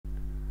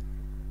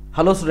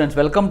Hello students,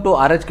 welcome to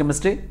RH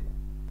Chemistry.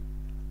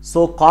 So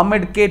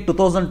Comedk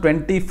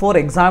 2024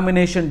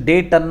 examination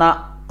date anna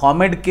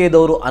Comedk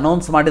ದವರು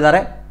announce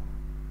ಮಾಡಿದ್ದಾರೆ.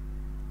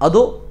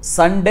 ಅದು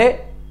Sunday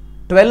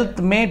 12th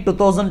May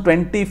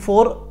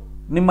 2024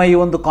 ನಿಮ್ಮ ಈ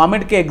ಒಂದು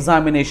Comedk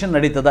examination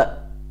ನಡೀತದೆ.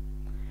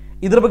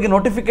 ಇದರ ಬಗ್ಗೆ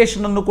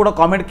ನೋಟಿಫಿಕೇಶನ್ ಅನ್ನು ಕೂಡ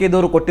Comedk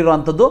ದವರು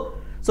ಕೊಟ್ಟಿರುವಂತದ್ದು.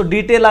 ಸೊ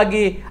ಡೀಟೇಲ್ ಆಗಿ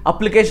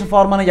ಅಪ್ಲಿಕೇಶನ್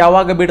ಫಾರ್ಮ್ ಅನ್ನು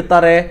ಯಾವಾಗ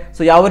ಬಿಡ್ತಾರೆ,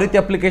 ಸೊ ಯಾವ ರೀತಿ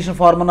ಅಪ್ಲಿಕೇಶನ್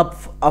ಫಾರ್ಮ್ ಅನ್ನು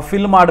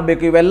ಫಿಲ್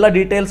ಮಾಡಬೇಕು, ಇವೆಲ್ಲ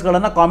ಡೀಟೇಲ್ಸ್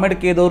ಗಳನ್ನ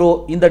Comedk ದವರು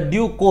in the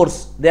due course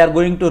they are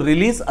going to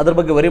release. ಅದರ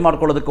ಬಗ್ಗೆ ವರಿ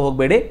ಮಾಡ್ಕೊಳ್ಳೋದಕ್ಕೆ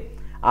ಹೋಗಬೇಡಿ.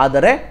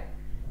 ಆದರೆ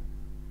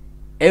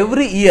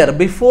every year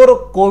before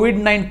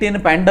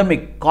COVID-19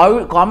 pandemic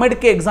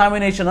Comedk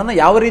examination ಅನ್ನು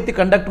ಯಾವ ರೀತಿ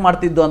ಕಂಡಕ್ಟ್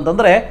ಮಾಡ್ತಿದ್ದು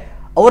ಅಂತಂದ್ರೆ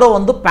ಅವರ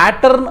ಒಂದು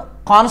ಪ್ಯಾಟರ್ನ್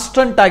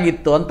ಕಾನ್ಸ್ಟೆಂಟ್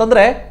ಆಗಿತ್ತು,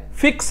 ಅಂತಂದ್ರೆ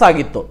ಫಿಕ್ಸ್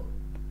ಆಗಿತ್ತು.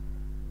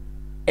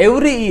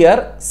 Every year,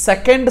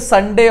 second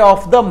Sunday of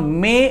the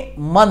May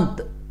month,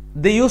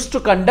 they used to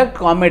conduct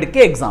Comedk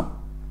exam.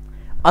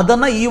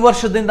 ಅದನ್ನ ಈ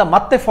ವರ್ಷದಿಂದ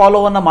ಮತ್ತೆ ಫಾಲೋ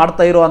ಅನ್ನ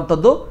ಮಾಡ್ತಾ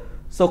ಇರುವಂತದ್ದು.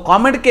 ಸೊ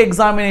Comedk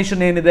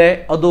ಎಕ್ಸಾಮಿನೇಷನ್ ಏನಿದೆ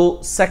ಅದು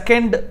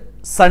second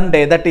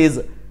Sunday, that is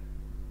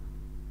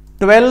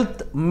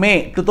 12th May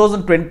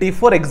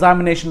 2024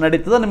 examination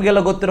ನಡೀತದೆ.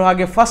 ನಿಮಗೆಲ್ಲ ಗೊತ್ತಿರೋ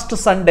ಹಾಗೆ ಫಸ್ಟ್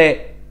ಸಂಡೇ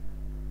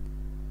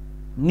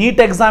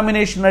ನೀಟ್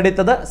ಎಕ್ಸಾಮಿನೇಷನ್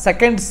ನಡೀತದೆ,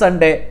 ಸೆಕೆಂಡ್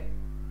ಸಂಡೇ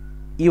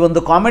ಈ ಒಂದು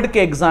Comedk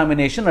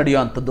examination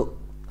ನಡೆಯುವಂಥದ್ದು.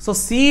 So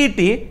CET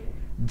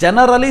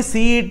generally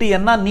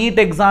CETಯನ್ನು neat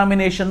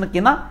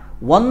ಎಕ್ಸಾಮಿನೇಷನ್ಕಿಂತ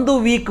ಒಂದು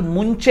ವೀಕ್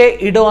ಮುಂಚೆ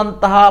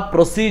ಇಡುವಂತಹ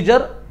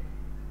ಪ್ರೊಸೀಜರ್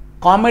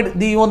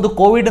ಈ ಒಂದು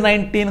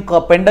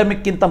ಕೋವಿಡ್-19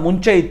 ಪೆಂಡಮಿಕ್ಕಿಂತ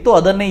ಮುಂಚೆ ಇತ್ತು.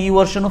 ಅದನ್ನೇ ಈ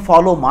ವರ್ಷನೂ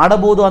ಫಾಲೋ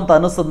ಮಾಡಬಹುದು ಅಂತ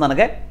ಅನಿಸ್ತದೆ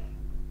ನನಗೆ.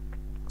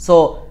 ಸೊ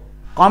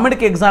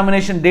Comedk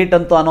ಎಕ್ಸಾಮಿನೇಷನ್ ಡೇಟ್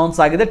ಅಂತೂ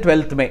ಅನೌನ್ಸ್ ಆಗಿದೆ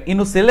 12th May.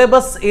 ಇನ್ನು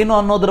ಸಿಲೆಬಸ್ ಏನು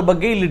ಅನ್ನೋದ್ರ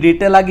ಬಗ್ಗೆ ಇಲ್ಲಿ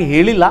ಡೀಟೇಲ್ ಆಗಿ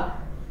ಹೇಳಿಲ್ಲ.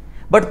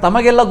 ಬಟ್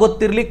ತಮಗೆಲ್ಲ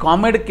ಗೊತ್ತಿರಲಿ,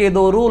 Comedk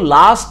ದವರು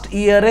ಲಾಸ್ಟ್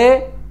ಇಯರೇ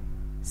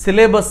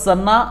ಸಿಲೆಬಸ್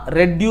ಅನ್ನ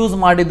ರೆಡ್ಯೂಸ್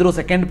ಮಾಡಿದ್ರು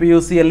ಸೆಕೆಂಡ್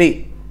PUC ಯಲ್ಲಿ.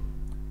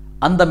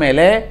 ಅಂದ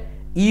ಮೇಲೆ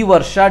ಈ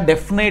ವರ್ಷ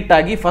ಡೆಫಿನೆಟ್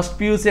ಆಗಿ first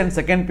PUC and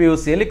second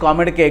PUC ಯಲ್ಲಿ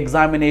Comedk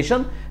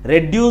ಎಕ್ಸಾಮಿನೇಷನ್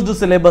ರೆಡ್ಯೂಸ್ಡ್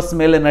ಸಿಲೆಬಸ್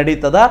ಮೇಲೆ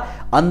ನಡೀತದ.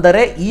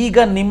 ಅಂದರೆ ಈಗ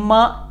ನಿಮ್ಮ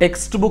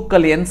ಟೆಕ್ಸ್ಟ್ ಬುಕ್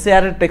ಅಲ್ಲಿ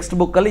NCERT ಟೆಕ್ಸ್ಟ್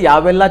ಬುಕ್ ಅಲ್ಲಿ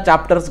ಯಾವೆಲ್ಲ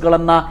ಚಾಪ್ಟರ್ಸ್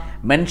ಗಳನ್ನ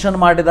ಮೆನ್ಷನ್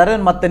ಮಾಡಿದ್ದಾರೆ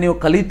ಮತ್ತೆ ನೀವು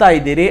ಕಲಿತಾ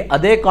ಇದ್ದೀರಿ,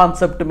 ಅದೇ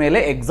ಕಾನ್ಸೆಪ್ಟ್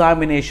ಮೇಲೆ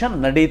ಎಕ್ಸಾಮಿನೇಷನ್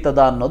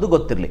ನಡೀತದ ಅನ್ನೋದು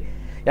ಗೊತ್ತಿರಲಿ.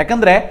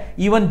 ಯಾಕಂದ್ರೆ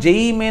ಈವನ್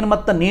JEE ಮೇನ್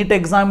ಮತ್ತು ನೀಟ್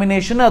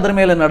ಎಕ್ಸಾಮಿನೇಷನ್ ಅದರ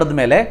ಮೇಲೆ ನಡೆದ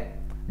ಮೇಲೆ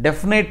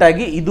ಡೆಫಿನೆಟ್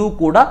ಆಗಿ ಇದು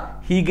ಕೂಡ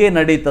ಹೀಗೆ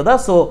ನಡೀತದ.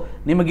 ಸೊ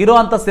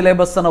ನಿಮಗಿರುವಂಥ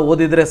ಸಿಲೆಬಸ್ ಅನ್ನು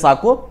ಓದಿದ್ರೆ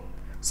ಸಾಕು.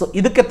 ಸೊ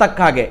ಇದಕ್ಕೆ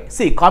ತಕ್ಕ ಹಾಗೆ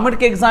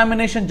Comedk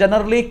ಎಕ್ಸಾಮಿನೇಷನ್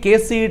ಜನರಲಿ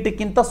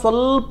KCETಕ್ಕಿಂತ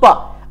ಸ್ವಲ್ಪ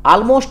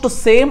ಆಲ್ಮೋಸ್ಟ್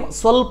ಸೇಮ್,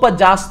 ಸ್ವಲ್ಪ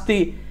ಜಾಸ್ತಿ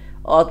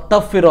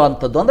ಟಫ್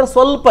ಇರುವಂಥದ್ದು, ಅಂದರೆ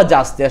ಸ್ವಲ್ಪ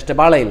ಜಾಸ್ತಿ ಅಷ್ಟೇ,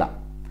 ಭಾಳ ಇಲ್ಲ.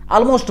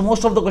 Almost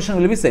most of the question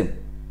will be same.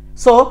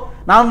 So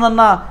ನಾನು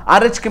ನನ್ನ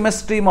RH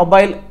ಕೆಮಿಸ್ಟ್ರಿ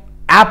ಮೊಬೈಲ್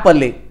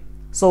ಆ್ಯಪಲ್ಲಿ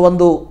ಸೊ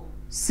ಒಂದು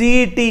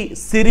CET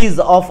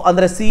ಸಿರೀಸ್ ಆಫ್,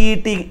 ಅಂದರೆ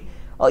CET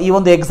ಈ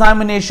ಒಂದು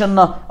ಎಕ್ಸಾಮಿನೇಷನ್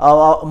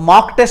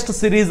ಮಾಕ್ ಟೆಸ್ಟ್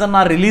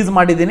ಸಿರೀಸನ್ನು ರಿಲೀಸ್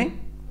ಮಾಡಿದ್ದೀನಿ.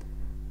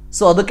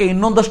 ಸೊ ಅದಕ್ಕೆ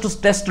ಇನ್ನೊಂದಷ್ಟು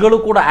ಟೆಸ್ಟ್ಗಳು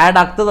ಕೂಡ ಆ್ಯಡ್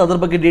ಆಗ್ತದೆ. ಅದ್ರ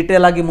ಬಗ್ಗೆ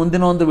ಡೀಟೇಲ್ ಆಗಿ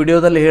ಮುಂದಿನ ಒಂದು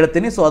ವಿಡಿಯೋದಲ್ಲಿ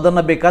ಹೇಳ್ತೀನಿ. ಸೊ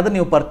ಅದನ್ನು ಬೇಕಾದರೆ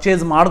ನೀವು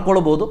ಪರ್ಚೇಸ್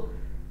ಮಾಡ್ಕೊಳ್ಬೋದು.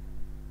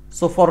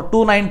 So for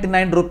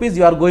 299 rupees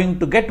you are going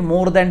to get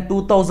more than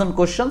 2000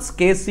 questions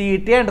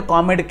KCET and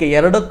Comedk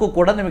ಎರಡಕ್ಕೂ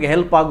ಕೂಡ ನಿಮಗೆ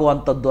ಹೆಲ್ಪ್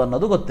ಆಗುವಂಥದ್ದು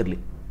ಅನ್ನೋದು ಗೊತ್ತಿರಲಿ.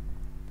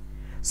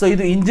 ಸೊ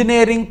ಇದು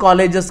ಇಂಜಿನಿಯರಿಂಗ್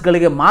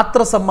ಕಾಲೇಜಸ್ಗಳಿಗೆ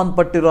ಮಾತ್ರ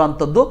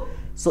ಸಂಬಂಧಪಟ್ಟಿರುವಂಥದ್ದು.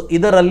 ಸೊ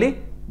ಇದರಲ್ಲಿ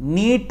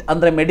ನೀಟ್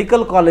ಅಂದರೆ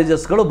ಮೆಡಿಕಲ್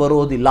ಕಾಲೇಜಸ್ಗಳು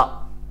ಬರುವುದಿಲ್ಲ.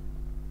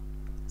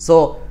 ಸೊ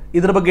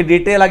ಇದ್ರ ಬಗ್ಗೆ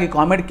ಡೀಟೇಲ್ ಆಗಿ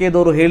Comedk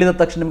ದವರು ಹೇಳಿದ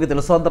ತಕ್ಷಣ ನಿಮಗೆ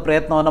ತಿಳಿಸುವಂಥ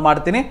ಪ್ರಯತ್ನವನ್ನು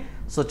ಮಾಡ್ತೀನಿ.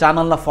 ಸೊ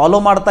ಚಾನಲ್ನ ಫಾಲೋ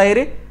ಮಾಡ್ತಾ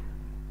ಇರಿ.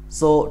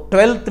 ಸೊ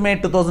 12th May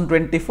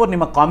 2024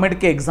 ನಿಮ್ಮ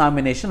Comedk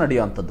examination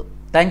ನಡೆಯುವಂಥದ್ದು.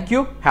 Thank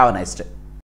you, have a nice day.